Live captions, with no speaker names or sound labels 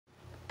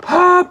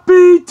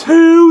Happy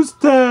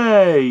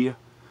Tuesday,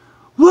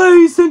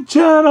 ladies and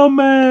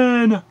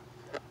gentlemen,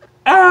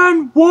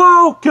 and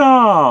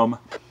welcome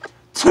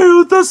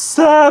to the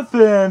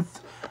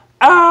 7th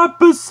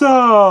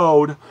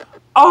episode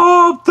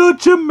of the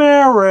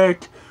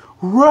Generic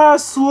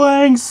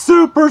Wrestling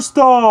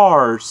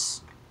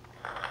Superstars.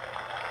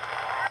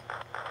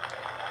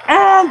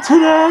 And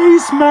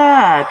today's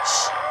match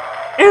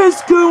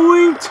is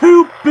going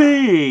to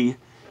be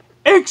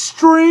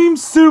Extreme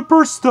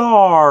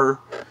Superstar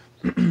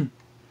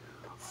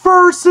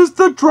versus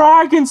the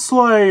Dragon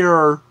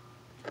Slayer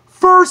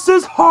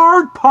versus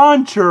Hard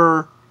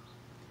Puncher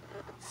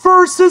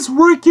versus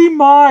Ricky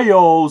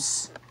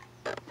Miles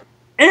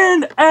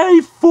in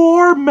a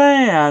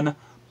 4-man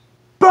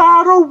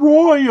Battle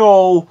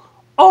Royal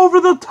over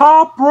the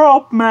top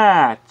rope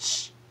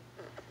match.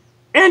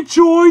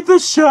 Enjoy the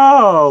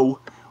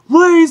show,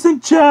 ladies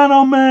and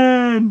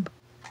gentlemen.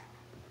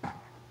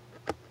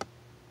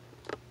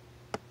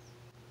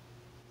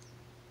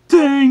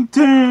 Ding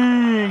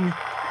ding!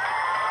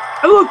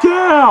 And look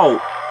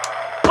out!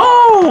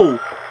 Oh!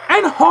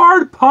 And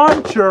Hard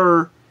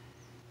Puncher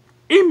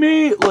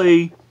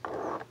immediately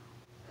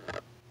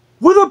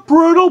with a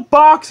brutal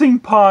boxing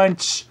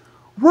punch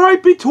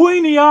right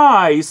between the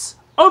eyes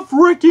of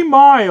Ricky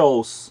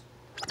Miles.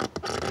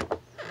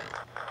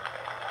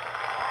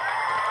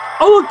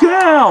 Oh, look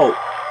out!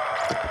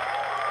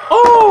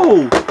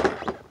 Oh!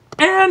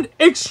 And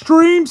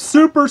Extreme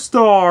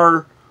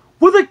Superstar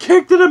with a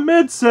kick to the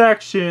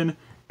midsection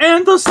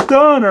and the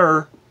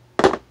stunner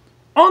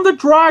on the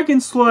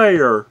Dragon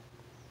Slayer.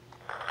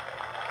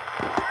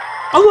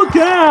 Oh, look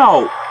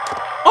out!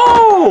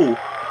 Oh!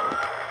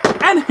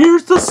 And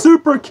here's the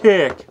super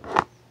kick.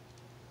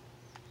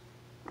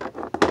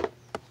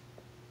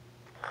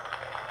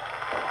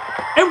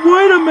 And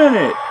wait a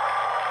minute!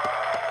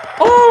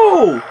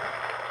 Oh!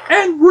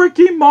 And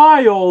Ricky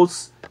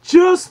Miles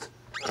just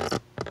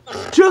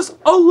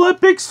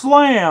Olympic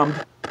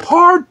slammed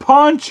Hard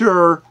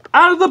Puncher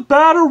out of the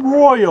Battle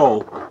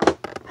Royal.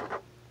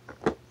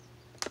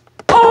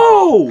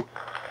 Oh!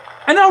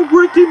 And now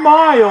Ricky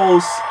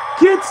Miles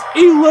gets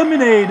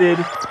eliminated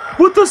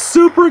with the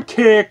super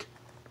kick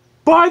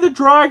by the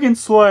Dragon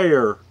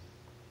Slayer.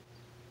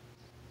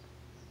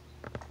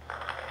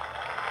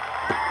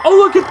 Oh,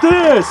 look at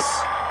this!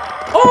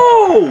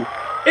 Oh!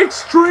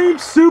 Extreme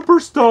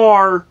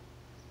Superstar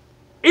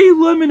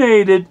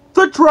eliminated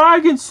the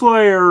Dragon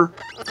Slayer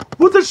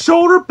with a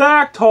shoulder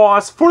back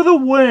toss for the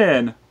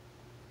win.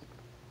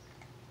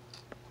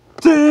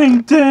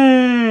 Ding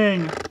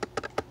ding!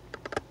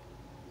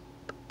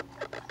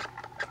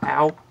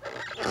 Ow.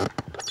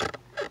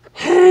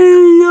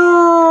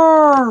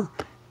 Here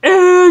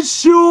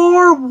is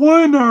your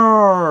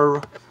winner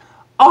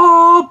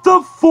of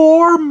the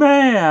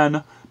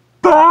 4-man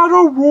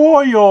Battle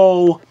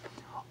Royal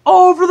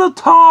over the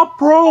top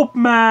rope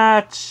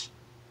match,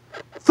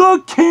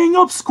 the King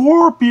of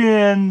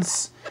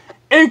Scorpions,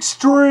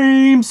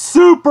 Extreme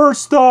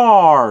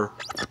Superstar.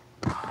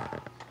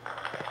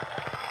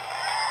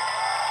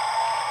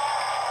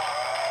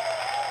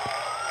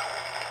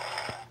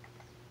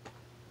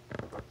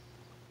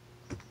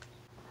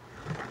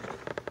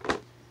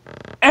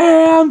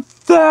 And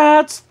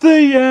that's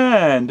the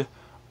end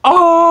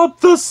of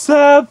the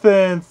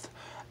 7th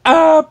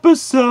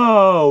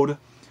episode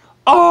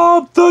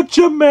of the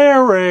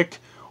Generic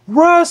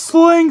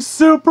Wrestling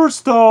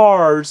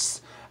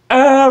Superstars,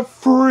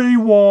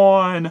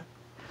 everyone.